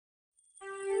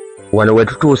wano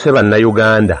wetutuuse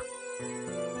bannayuganda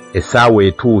essaawa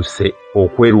etuuse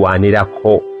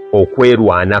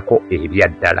okwerwanako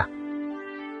ebyaddala.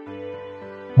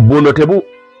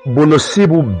 Buno si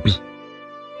bubbi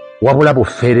wabula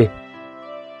bufere.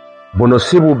 Buno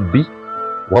si bubbi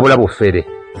wabula bufere.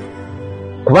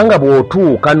 Kubanga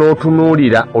bw'otuuka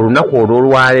n'otunuulira olunaku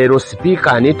olw'olwaleero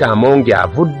Sipiika Anita Among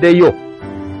avuddeyo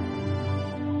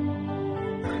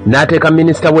n'ateeka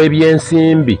minisita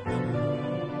w'ebyensimbi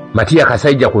Matiya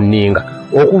Kasaija ku nninga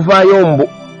okuvaayo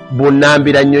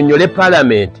bunnambira nnyonnyole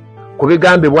Paalamenti ku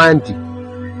bigambibwa nti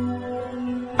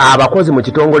abakozi mu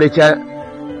kitongole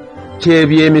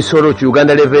ky'ebyemisolo ki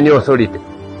Uganda Revenue Authority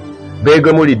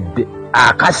beegemulidde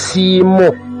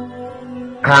akasiimo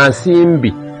ka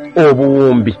nsimbi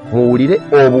obuwumbi, muwulire,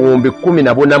 obuwumbi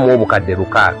 14 mu obukadde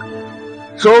 600.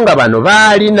 So nga bano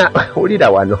baalina wulira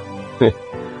wano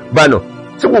bano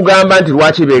sikugamba nti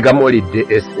lwaki beegamulidde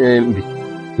ensimbi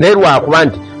naye lwakuba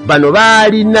nti bano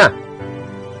baalina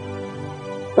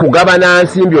kugabana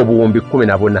nsimbi obuwumbi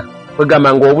 14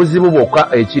 kwegamba ng'obuzibu bwokka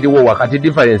ekiriwo wakati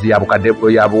difference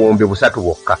ya buwumbi 3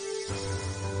 bwokka.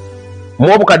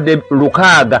 Mu obukadde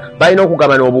 600 balina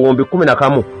okugabana obuwumbi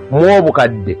 11 mu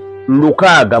obukadde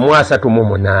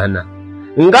 638.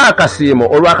 Ng'akasiimo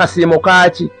olw'akasiimo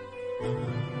kaaki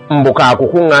mbuka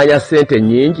kukuŋŋaanya ssente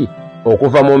nnyingi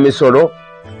okuva mu misolo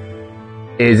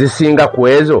ezisinga ku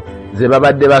ezo ze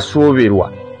babadde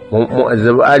basuubirwa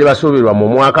mu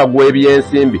mwaka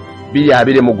gw'ebyensimbi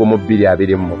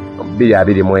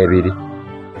 2021-2022.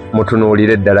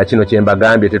 Mutunuulire ddala kino kye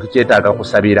mbagambye, tetukyetaaga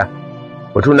kusabira.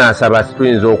 Bwe tunaasaba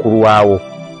tuyinza okulwawo.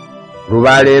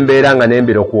 Lubaala embeera nga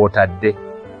n'embiro kwotadde.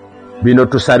 Bino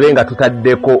tusabe nga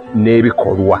tutaddeko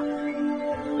n'ebikolwa.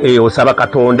 Osaba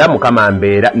Katonda Mukama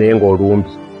mbeera naye ng'olumbi.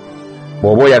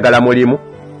 Bw'oba oyagala mulimu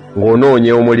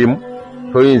ng'onoonye omulimu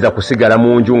toyinza kusigala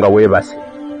mu nju nga weebase.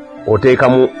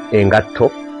 Oteekamu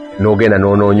engatto n'ogenda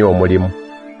n'onoonya omulimu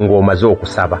ng'omaze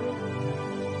okusaba.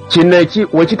 Kino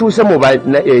wekituuse mu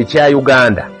ekya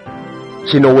Uganda,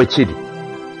 kino wekiri.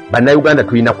 Bannayuganda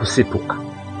tulina kusituka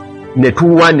ne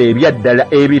tuwana ebyaddala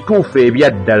ebituufu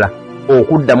ebyaddala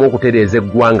okuddamu okutereeza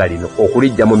eggwanga lino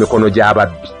okulijja mu mikono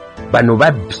gy'ababbi. Bano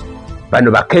babbi,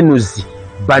 bano bakenuzi,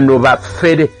 bano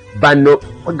baffere, bano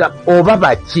oba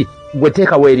baki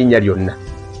gweteekawo erinnya lyonna.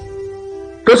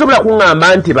 Tosobola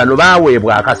kuŋŋamba nti bano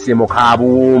baaweebwa akasiimo ka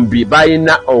buwumbi,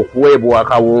 balina okuweebwa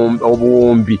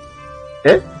obuwumbi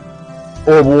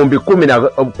obuwumbi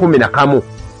 11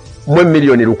 mu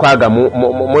miliyoni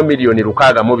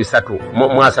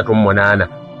 638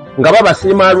 nga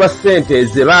babasiima lwa ssente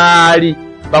ze baali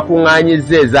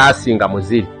bakuŋŋaanyizza ezaasinga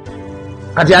muziri.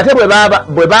 Kati ate bwe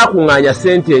baakuŋŋaanya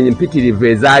ssente empitirivu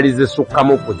ezaali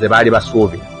zisukkamu ku ze baali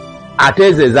basuubira, ate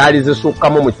ezo ezaali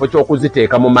zisukkamu mu kifo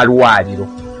ky'okuziteeka mu malwaliro,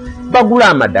 bagula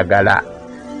amadagala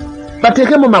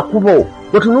bateeke mu makubo.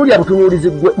 Bwe tunuulya butunuulizi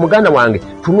gwe muganda wange,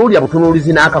 tunuulya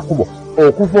butunuulizi n'akakubo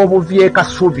okuva obuvya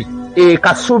ekasubi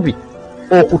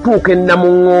okutuuka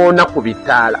ennamuŋŋoona ku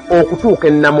bitaala, okutuuka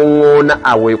ennamuŋŋoona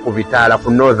awe ku bitaala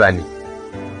ku northern.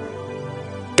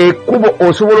 Ekkubo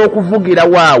osobola okuvugira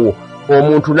waawo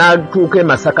omuntu n'atuuka e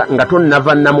Masaka nga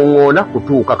tonnava nnamuŋŋoona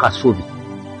kutuuka Kasubi.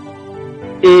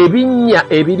 Ebinnya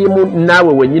ebirimu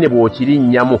naawe wennyini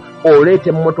bw'okirinnyamu oleeta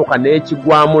emmotoka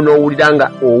n'ekigwamu n'owulira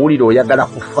nga owulira oyagala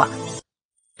kufa.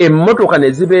 Emmotoka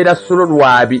ne zibeera solo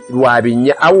lwa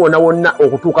binnya awo wonna wonna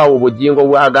okutuuka awo Bugingo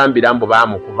bwagambira mbu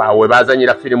baamukuba awo we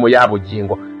baazanyira firimu ya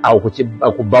Bugingo awo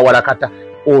ku Bawalakata.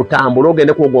 Otambula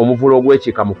ogende ku ogwo omuvulo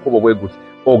ogw'ekika mu kkubo bwe guti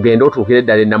ogende otuukire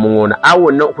eddala ennamuŋŋoona awo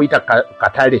wonna okuyita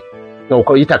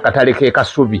katale k'e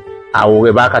Kasubi awo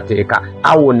we baakateeka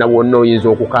awo wonna wonna oyinza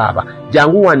okukaaba.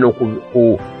 Jangu wano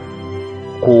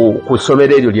ku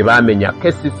ssomero eryo lye baamenya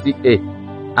KCCA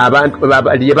abantu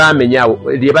lye baamenya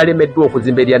lye balemeddwa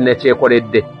okuzimba erya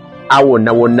Nakyekoledde awo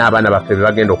wonna wonna abaana baffe be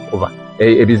bagenda okukuba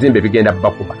ebizimbe bigenda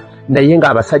bakuba naye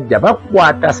ng'abasajja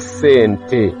bakwata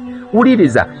ssente.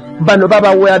 Wuliriza, bano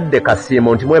babawadde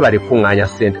kasiimo nti mwebale kuŋŋaanya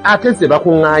ssente ate ze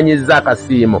bakuŋŋaanyizza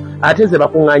akasiimo ate ze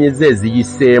bakuŋŋaanyizza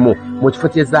eziyiseemu mu kifo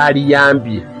kye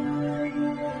zaaliyambye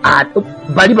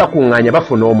bali bakuŋŋaanya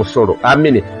bafuna omusolo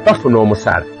bafuna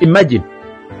omusaala. Imagine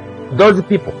those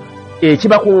people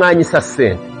ekibakuŋŋaanyisa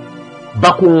ssente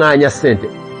bakuŋŋaanya ssente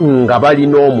nga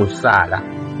balina omusaala,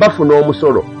 bafuna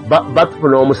omusolo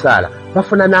bafuna omusaala,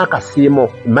 bafuna n'akasiimo.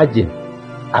 Imagine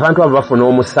abantu abo bafuna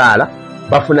omusaala,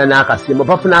 bafuna n'akasiimo,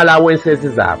 bafuna alaawenseezi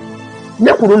zaabwe.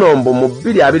 Ne ku luno mbu mu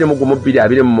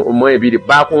 2021-2022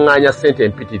 bakuŋŋaanya ssente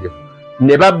empitirivu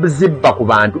ne bazibba ku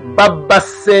bantu, babba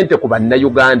ssente ku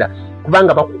bannayuganda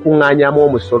kubanga bakukuŋŋaanyaamu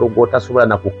omusolo gw'otasobola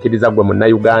na kukkiriza gwe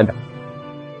munnayuganda.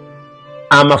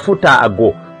 Amafuta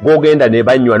ago gogenda ne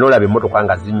banywa n'olaba emmotoka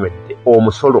nga zinywedde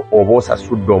omusolo oba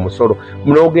osasudde omusolo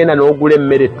n'ogenda n'ogula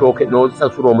emmere ettooke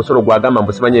n'osasula omusolo gwagamba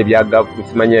mbu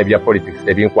simanya ebya politics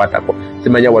ebinkwatako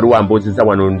simanya waliwo ambuuziza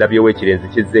wano ndabyewo ekirenzi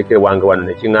kizzeeko ewange wano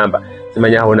ne kiŋŋamba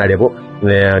simanya honalebo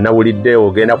nawulidde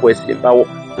ogenda kwesimbawo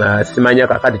simanya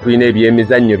kakati tulina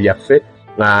ebyemizannyo byaffe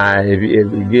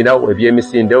genda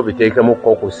ebyemisinde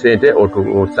obiteekemukko ku ssente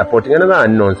osupportinga naga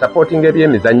no supportinga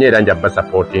ebyemizannyo era njabba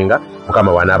supportinga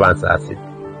mukama wanaaba nsaasire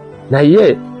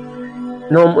naye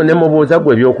ne mubuuza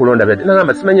gwe ebyokulonda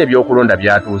nagamba simanya ebyokulonda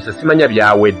byatuuse simanya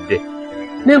byawedde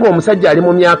naye ng'omusajja ali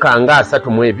mu myaka nga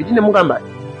 32 ne mugamba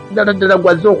ddala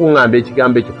gwazze okuŋŋamba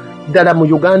ekigambo ekyo ddala mu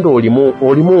Uganda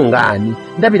olimu ngaani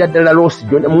ndabira ddala loosi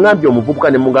gyonna muŋambye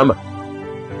omuvubuka ne mugamba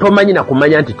tomanyi na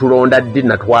kumanya nti tulonda ddi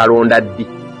na twalonda ddi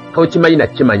tokimanyi na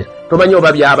kimanya tomanyi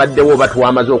oba byabaddewo oba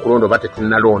twamaze okulonda oba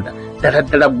tetunnalonda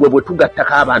ddala gwe bwe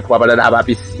tugattako abantu abalala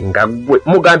ababisi nga ggwe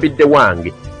mugambidde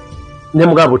wange ne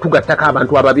mugamba bwe tugattako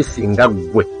abantu ababisi nga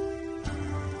ggwe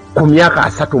ku myaka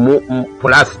 3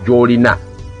 plus gy'olina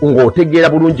ng'otegeera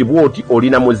bulungi bw'oti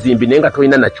olina muzimbi naye nga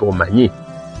tolina nakyomanyi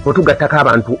bwe tugattako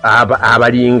abantu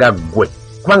abalinga ggwe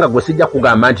kubanga gwe sijja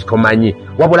kugamba nti tomanyi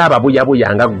wabula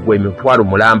ababuyabuya nga ggwe emitwalo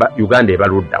mulamba Uganda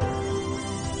ebaluddawo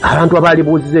abantu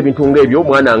abaalibuuziza ebintu ng'ebyo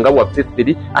omwana nga waffe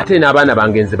 3 ate n'abaana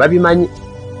bange nze babimanyi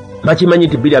bakimanyi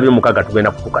nti 226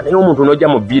 tugenda kutuuka naye omuntu n'ojja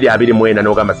mu 224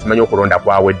 n'ogamba simanyi okulonda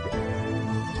kwawedde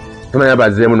tomanya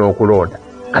bazzeemu n'okulonda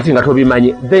kati nga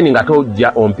tobimanyi then nga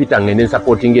tojja ompita ngende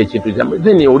nsupportinga ekintu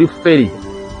then oli feri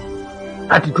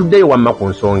kati tuddeyo wamma ku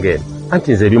nsonga eno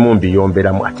anti nze ebimu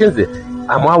mbiyomberamu ate nze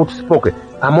am outspoken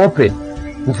am open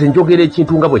nze njogera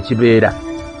ekintu nga bwe kibeera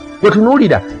bwe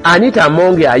tunuulira Anita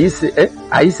Amonge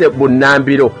ayise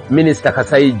Bunnambiro Minisita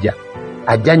Kasayijja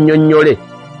ajja nnyonnyole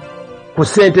ku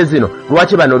ssente zino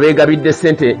lwaki bano beegabidde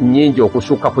ssente nnyingi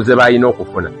okusukka ku ze baalina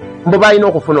okufuna mbu baalina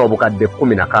okufuna obukadde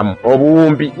 11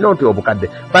 obuwumbi noti obukadde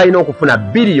baalina okufuna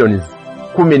billions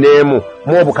 11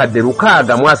 mu obukadde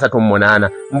 638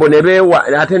 mbu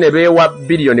ate ne beewa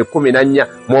biliyoni 14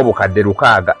 mu obukadde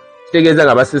 600 kitegeeza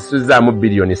nga basisuzzaamu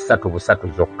biliyoni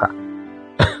 3 zokka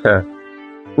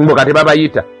mbu kati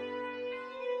babayita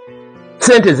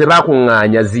ssente ze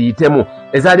baakuŋŋaanya ziyitemu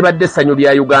ezaali badde essanyu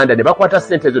lya Uganda ne bakwata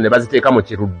ssente ezo ne baziteeka mu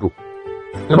Kiruddu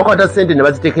ne bakwata ssente ne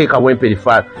baziteeka e Kawempe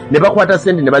Rifaal ne bakwata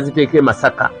ssente ne baziteeka e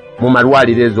Masaka mu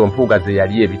malwaliro ezo mpuuga ze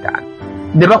yali ebitaano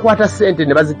ne bakwata ssente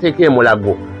ne baziteeka e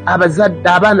Mulago abazadde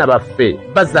abaana baffe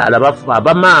bazaala bafa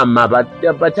abamaama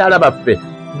bakyala baffe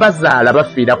bazaala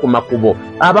bafiira ku makubo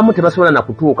abamu tebasobola na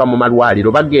kutuuka mu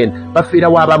malwaliro bagenda bafiira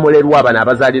waabamulerwa abana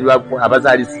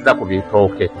abazaalisiza ku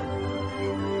bitooke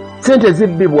ssente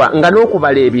zibbibwa nga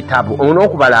n'okubala ebitabo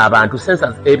n'okubala abantu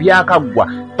sensa ebyakaggwa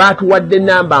baatuwadde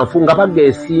namba nfu nga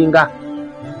bageesinga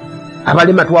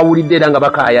abalema twawulidde era nga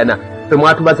bakaayana ffe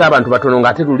mwatubaza abantu batono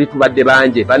ng'ate luli tubadde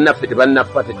banje bannaffe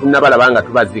tebannafa tetunnabalaba nga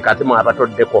tubaziika ate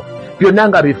mwabatoddeko byonna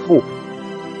nga bifu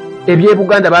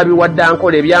ebyebuganda baabiwadde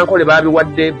Ankole ebyankole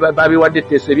baabiwadde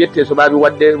Teeso ebyetteeso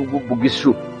baabiwadde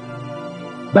Bugisu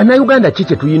bannayuganda ki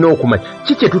kye tulina okumanya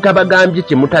ki kye tutabagambye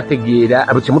kye mutategeera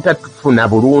kye mutafuna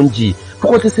bulungi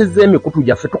tukozesezza emikutu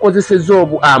gyaffe tukozesezza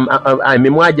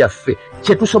emimwa gyaffe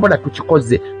kye tusobola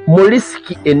tukikoze mu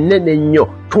lisiki ennene ennyo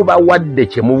tubawadde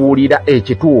kye mubuulira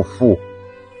ekituufu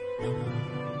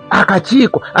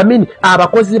akakiiko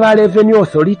abakozi ba Revenue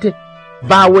Authority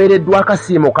baaweereddwa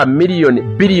akasiimo ka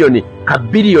biliyoni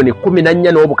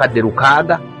 14 n'obukadde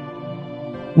 600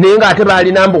 naye ng'ate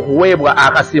baalina mbu kuweebwa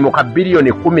akasiimo ka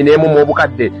biliyoni 11 mu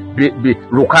obukadde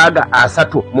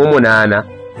 638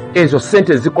 ezo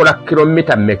ssente zikola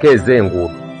kilomita mmeka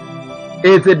ez'enguudo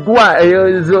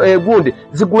ezo egundi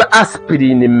zigula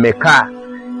aspirini mmeka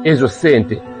ezo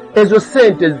ssente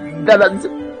ddala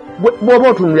bw'oba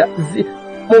otunulira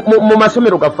mu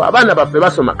masomero gaffe abaana baffe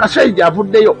basoma Kashaija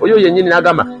avuddeyo oyo yennyini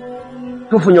n'agamba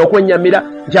tufunye okwennyamira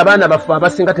nti abaana baffe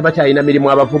abasinga tebakyalina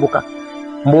mirimu abavubuka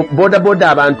bodaboda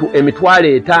abantu emitwalo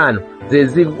 5 ze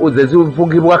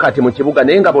zivugibwa kati mu kibuga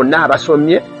naye nga bonna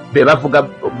abasomye be bavuga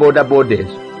bodaboda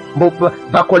ezo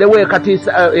bakolewo kati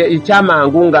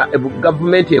ekyamangu nga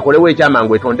gavumenti ekolewo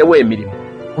ekyamangu etondewo emirimu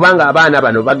kubanga abaana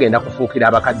bano bagenda kufuukira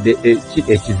abakadde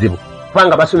ekizibu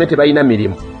kubanga basomye tebalina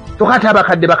mirimu tokati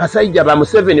abakadde bakasajja ba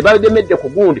Museveni balemedde ku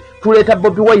gundi tuleeta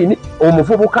Bobi Wine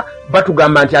omuvubuka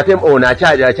batugamba nti ate ono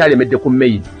akyalemedde ku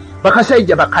mmeyi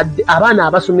bakasajja bakadde abaana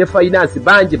abasomye finance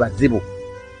bangi bazibu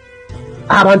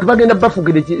abantu bagenda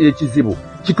bafugira ekizibu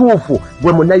kituufu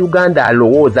gwe munnayuganda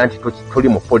alowooza nti tuli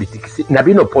mu politics na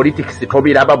bino politics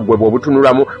tobiraba gwe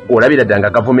bw'obutunulamu ng'olabira ddala nga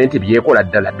gavumenti byekola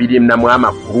ddala birinamu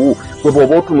amakulu gwe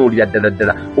bw'oba otunuulira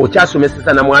ddala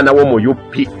okyasomesesa na mwana wo mu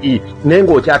UPE naye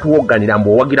ng'okyatuwogganira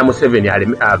mbw'owagira Museveni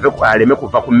aleme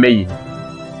kuva ku meyini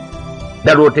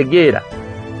ddala otegeera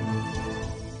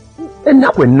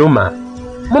ennaku ennuma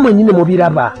mu mwennyini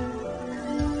mubiraba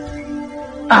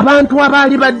abantu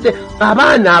abaali badde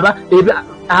abaana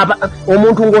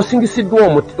omuntu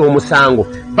ng'osingisiddwa omusango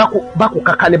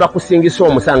bakukaka ne bakusingisa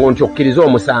omusango nti okkiriza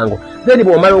omusango then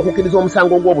bw'omala okukkiriza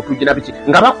omusango gw'obutujju na biki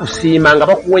nga bakusiima nga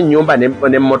bakuwa ennyumba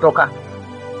n'emmotoka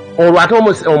olwo ate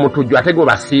omutujju ate gwe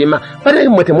basiima bate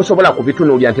mmwe temusobola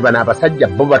kubitunuulya nti bano abasajja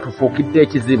bo batufuukidde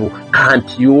ekizibu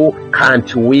can't you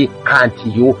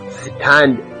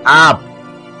stand up,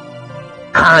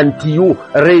 can't you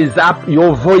raise up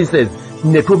your voices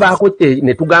ne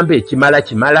tugamba ekimala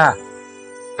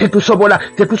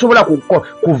tetusobola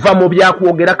kuva mu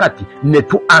byakwogera kati ne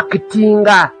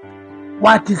tuactinga.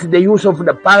 What is the use of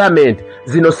the parliament?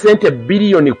 Zino sente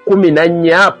bilioni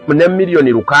 14 ne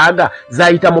milioni 6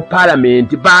 zayita mu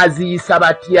parliament baziyisa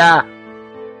batya?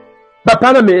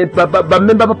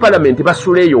 Bamemba ba parliament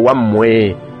basuleeyo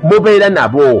wammwe mubeera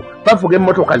nabo bavuga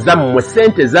emmotoka zammwe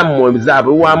sente zammwe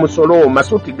zaabwe wa musolo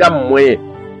masuti gammwe.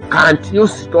 Can't you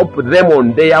stop them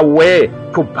on their way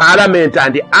to parliament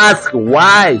and ask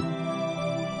why?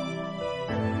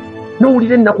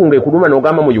 Nowulira ennaku ng'ekuluma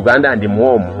n'ogamba mu Uganda ndi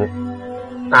mwomu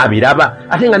abiraba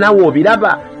ate nga naawe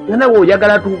obiraba nga naawe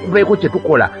oyagala tubeeko kye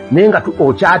tukola naye nga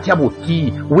okyatya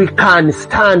buti. We can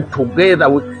stand together,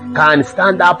 we can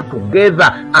stand up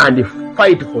together and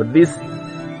fight for this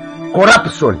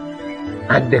corruption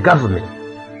and the government.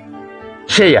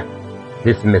 Share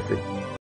this message.